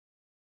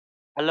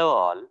Hello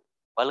all,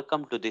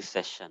 welcome to this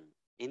session.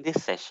 In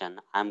this session,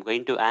 I'm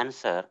going to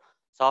answer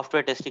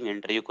software testing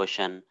interview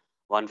question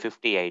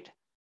 158,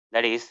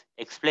 that is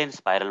explain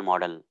spiral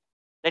model.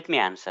 Let me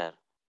answer.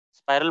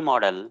 Spiral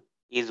model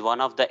is one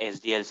of the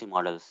SDLC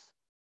models.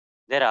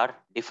 There are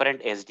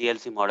different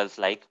SDLC models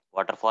like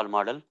waterfall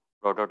model,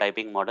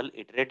 prototyping model,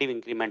 iterative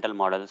incremental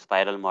model,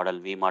 spiral model,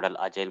 V model,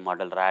 agile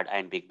model, RAD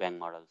and Big Bang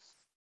models.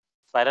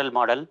 Spiral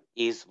model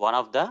is one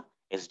of the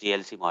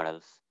SDLC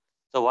models.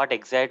 So what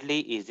exactly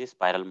is this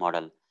spiral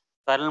model?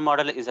 Spiral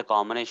model is a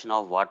combination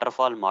of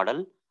waterfall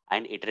model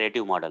and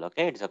iterative model.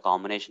 Okay, it's a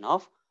combination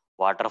of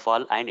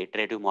waterfall and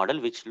iterative model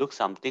which looks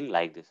something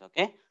like this.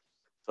 Okay,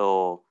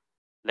 so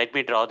let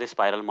me draw the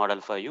spiral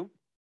model for you.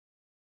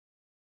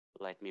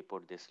 Let me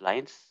put these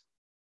lines.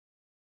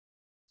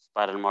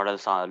 Spiral model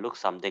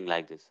looks something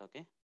like this.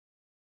 Okay,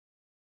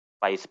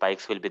 5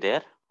 spikes will be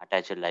there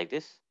attached like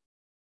this.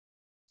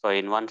 So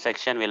in one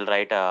section we'll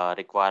write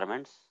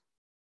requirements,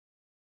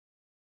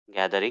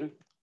 gathering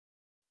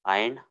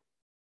and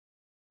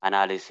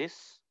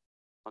analysis.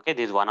 Okay,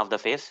 this is one of the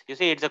phase. You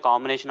see, it's a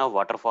combination of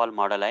waterfall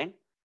model and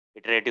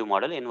iterative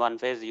model. In one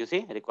phase, you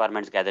see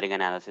requirements gathering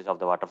and analysis of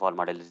the waterfall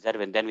model is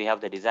there. Then we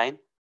have the design.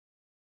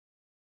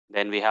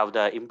 Then we have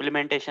the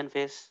implementation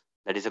phase,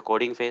 that is a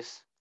coding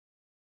phase.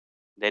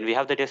 Then we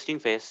have the testing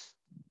phase.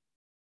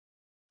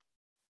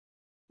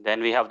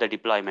 Then we have the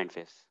deployment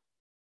phase.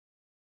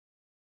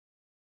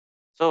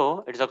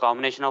 So it's a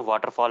combination of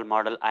waterfall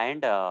model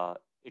and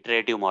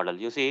iterative model.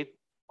 You see,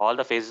 all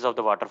the phases of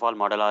the waterfall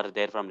model are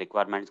there from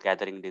requirements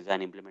gathering,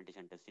 design,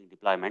 implementation, testing,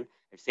 deployment.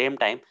 At the same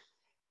time,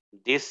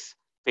 these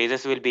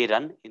phases will be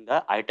run in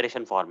the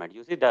iteration format.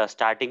 You see the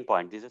starting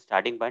point. This is a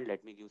starting point.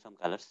 Let me give some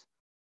colors.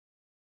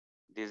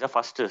 This is the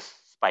first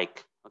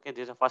spike. Okay,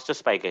 this is the first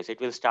spike, guys. It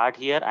will start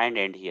here and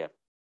end here.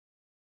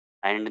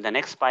 And in the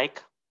next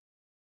spike,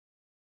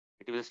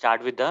 it will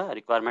start with the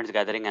requirements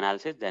gathering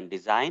analysis, then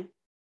design,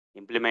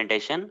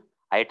 implementation,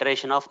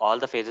 iteration of all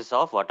the phases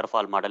of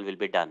waterfall model will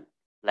be done.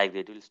 Like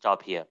it will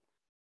stop here.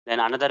 Then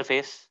another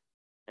phase.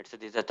 Let's say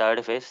this is the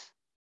third phase.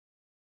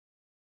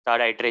 Third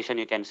iteration,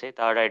 you can say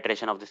third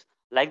iteration of this.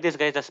 Like this,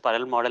 guys, the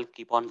spiral model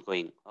keep on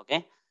going.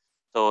 Okay.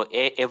 So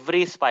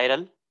every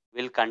spiral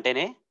will contain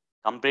a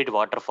complete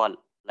waterfall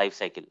life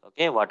cycle.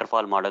 Okay,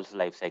 waterfall model's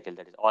life cycle.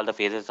 That is all the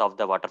phases of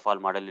the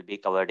waterfall model will be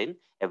covered in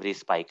every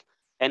spike.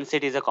 Hence,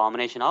 it is a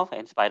combination of,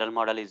 and spiral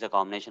model is a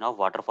combination of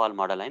waterfall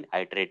model and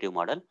iterative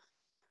model.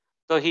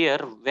 So here,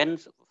 when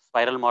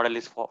spiral model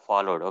is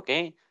followed,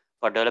 okay,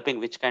 for developing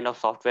which kind of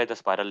software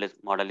the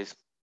model is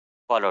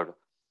followed.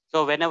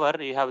 So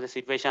whenever you have the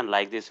situation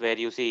like this, where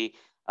you see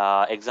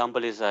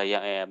example is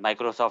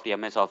Microsoft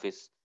MS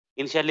Office.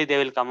 Initially,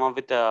 they will come up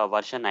with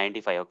version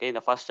 95. Okay, in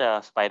the first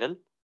spiral.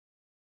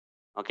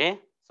 Okay,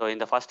 so in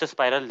the first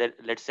spiral,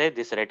 let's say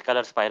this red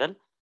color spiral,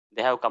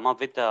 they have come up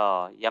with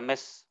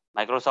MS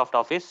Microsoft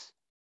Office,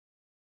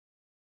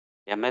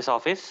 MS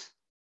Office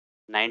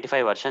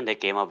 95 version they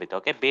came up with.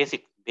 Okay,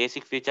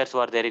 basic features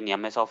were there in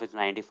MS Office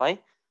 95,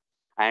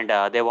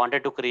 and they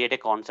wanted to create a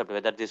concept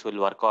whether this will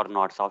work or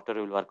not, software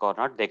will work or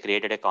not. They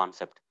created a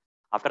concept.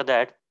 After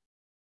that,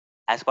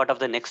 as part of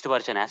the next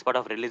version, as part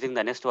of releasing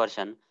the next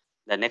version,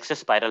 the next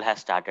spiral has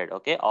started.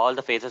 Okay, all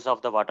the phases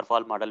of the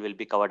waterfall model will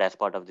be covered as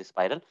part of this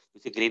spiral.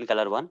 You see green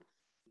color one.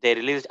 They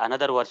released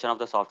another version of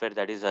the software,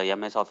 that is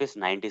MS Office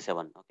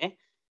 97. Okay,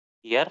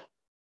 here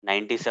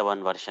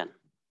 97 version.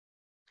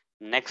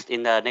 Next,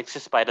 in the next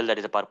spiral, that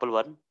is a purple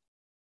one.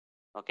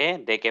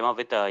 Okay, they came up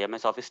with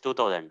MS Office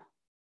 2000.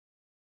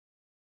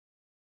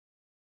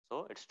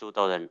 So it's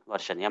 2000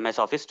 version, MS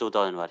Office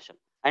 2000 version,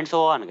 and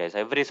so on, guys.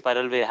 Every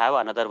spiral will have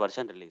another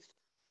version released.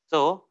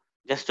 So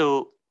just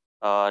to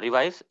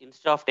revise,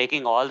 instead of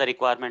taking all the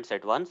requirements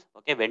at once,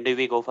 okay, when do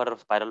we go for a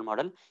spiral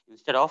model?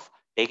 Instead of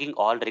taking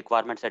all the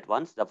requirements at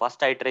once, the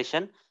first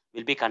iteration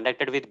will be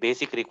conducted with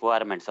basic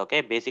requirements.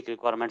 Okay, basic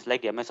requirements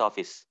like MS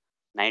Office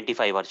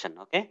 95 version.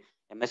 Okay,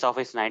 MS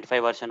Office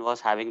 95 version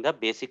was having the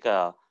basic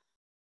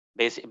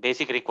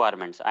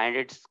requirements, and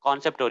it's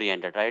concept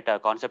oriented, right? A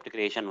concept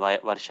creation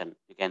version,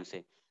 you can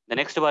say. The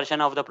next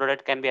version of the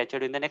product can be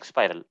achieved in the next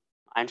spiral,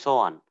 and so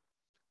on.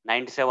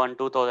 97,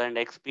 2000,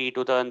 XP,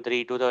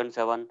 2003,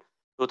 2007,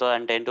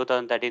 2010,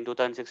 2013,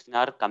 2016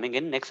 are coming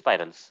in next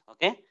spirals.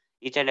 Okay,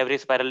 each and every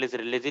spiral is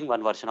releasing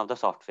one version of the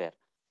software.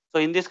 So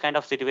in this kind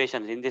of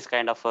situations,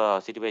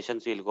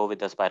 we'll go with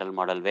the spiral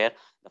model, where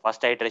the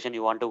first iteration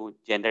you want to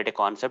generate a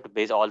concept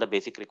based all the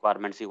basic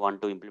requirements you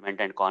want to implement,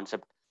 and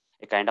concept,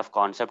 a kind of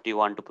concept you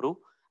want to prove.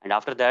 And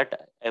after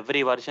that,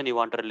 every version you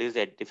want to release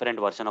a different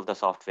version of the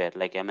software,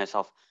 like MS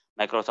of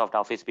Microsoft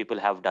Office people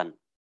have done.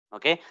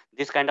 Okay,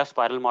 this kind of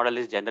spiral model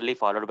is generally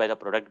followed by the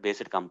product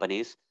based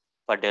companies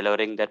for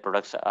delivering their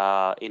products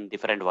in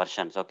different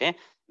versions. Okay,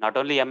 not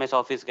only MS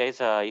Office, guys.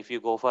 If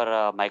you go for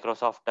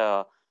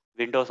Microsoft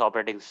Windows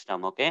operating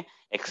system, okay,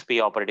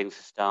 XP operating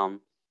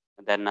system,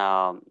 then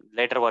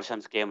later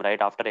versions came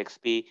right after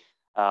XP.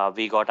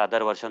 We got other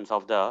versions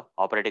of the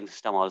operating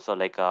system also,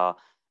 like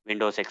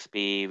Windows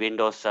XP,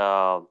 Windows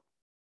 8,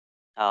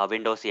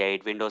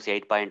 Windows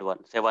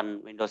 8.1,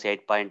 7, Windows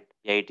 8.8,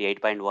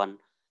 8.1.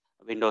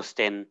 Windows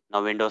 10,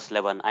 now Windows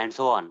 11, and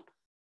so on.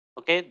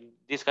 Okay,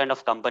 these kind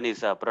of companies,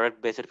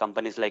 product-based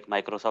companies like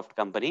Microsoft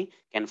company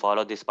can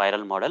follow the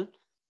spiral model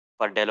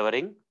for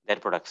delivering their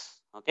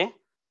products. Okay,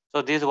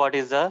 so this is what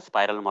is the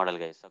spiral model,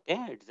 guys. Okay,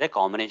 it's a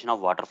combination of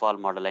waterfall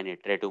model and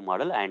iterative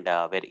model, and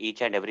where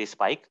each and every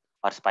spike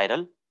or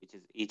spiral, which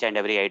is each and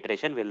every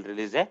iteration, will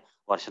release a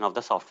version of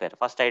the software.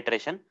 First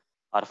iteration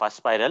or first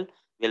spiral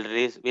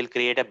will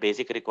create a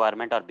basic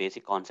requirement or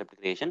basic concept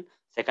creation.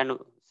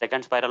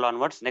 Second spiral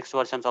onwards, next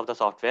versions of the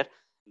software,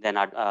 then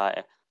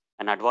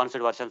an advanced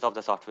versions of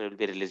the software will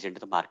be released into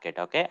the market.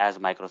 Okay, as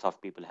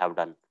Microsoft people have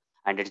done,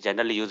 and it's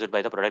generally used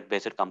by the product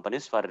based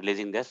companies for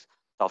releasing this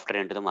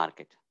software into the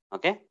market.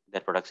 Okay,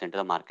 their products into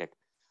the market.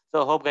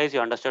 So hope guys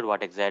you understood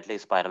what exactly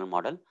is spiral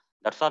model.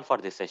 That's all for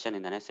this session.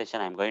 In the next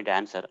session I'm going to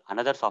answer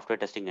another software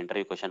testing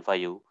interview question for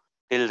you.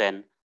 Till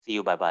then, see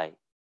you. Bye bye.